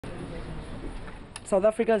South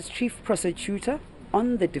Africa's chief prosecutor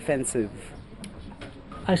on the defensive.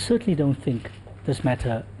 I certainly don't think this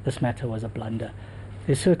matter was a blunder.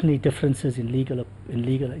 There's certainly differences in legal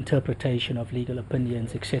interpretation of legal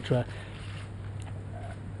opinions, etc.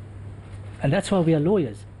 And that's why we are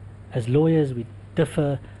lawyers. As lawyers, we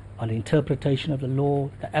differ on the interpretation of the law,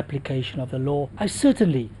 the application of the law. I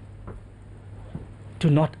certainly do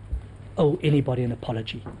not owe anybody an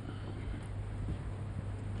apology.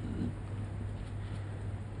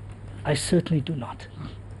 I certainly do not.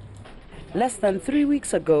 Less than 3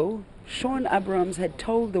 weeks ago, Shaun Abrahams had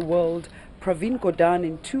told the world Pravin Gordhan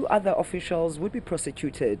and 2 other officials would be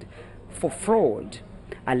prosecuted for fraud,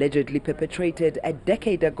 allegedly perpetrated a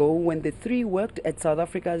decade ago when the 3 worked at South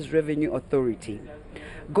Africa's Revenue Authority.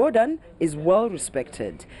 Gordhan is well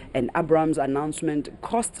respected, and Abrahams' announcement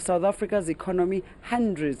cost South Africa's economy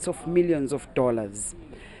hundreds of millions of dollars.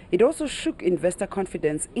 It also shook investor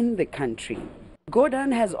confidence in the country.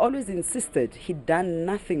 Gordhan has always insisted he'd done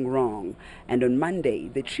nothing wrong, and on Monday,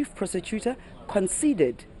 the chief prosecutor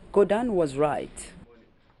conceded Gordhan was right.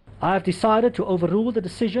 I have decided to overrule the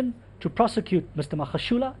decision to prosecute Mr.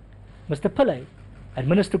 Magashule, Mr. Pillay, and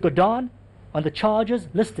Minister Gordhan on the charges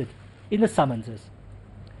listed in the summonses.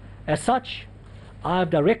 As such, I have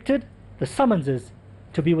directed the summonses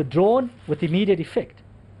to be withdrawn with immediate effect,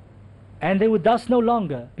 and there would thus no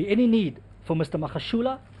longer be any need for Mr.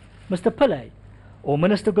 Magashule, Mr. Pillay, or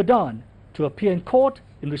Minister Gordhan to appear in court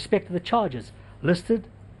in respect to the charges listed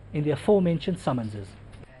in the aforementioned summonses.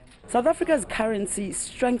 South Africa's currency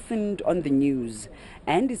strengthened on the news,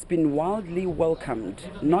 and it's been wildly welcomed,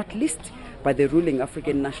 not least by the ruling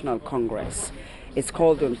African National Congress. It's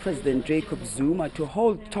called on President Jacob Zuma to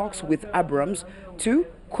hold talks with Abrahams to,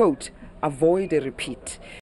 quote, avoid a repeat.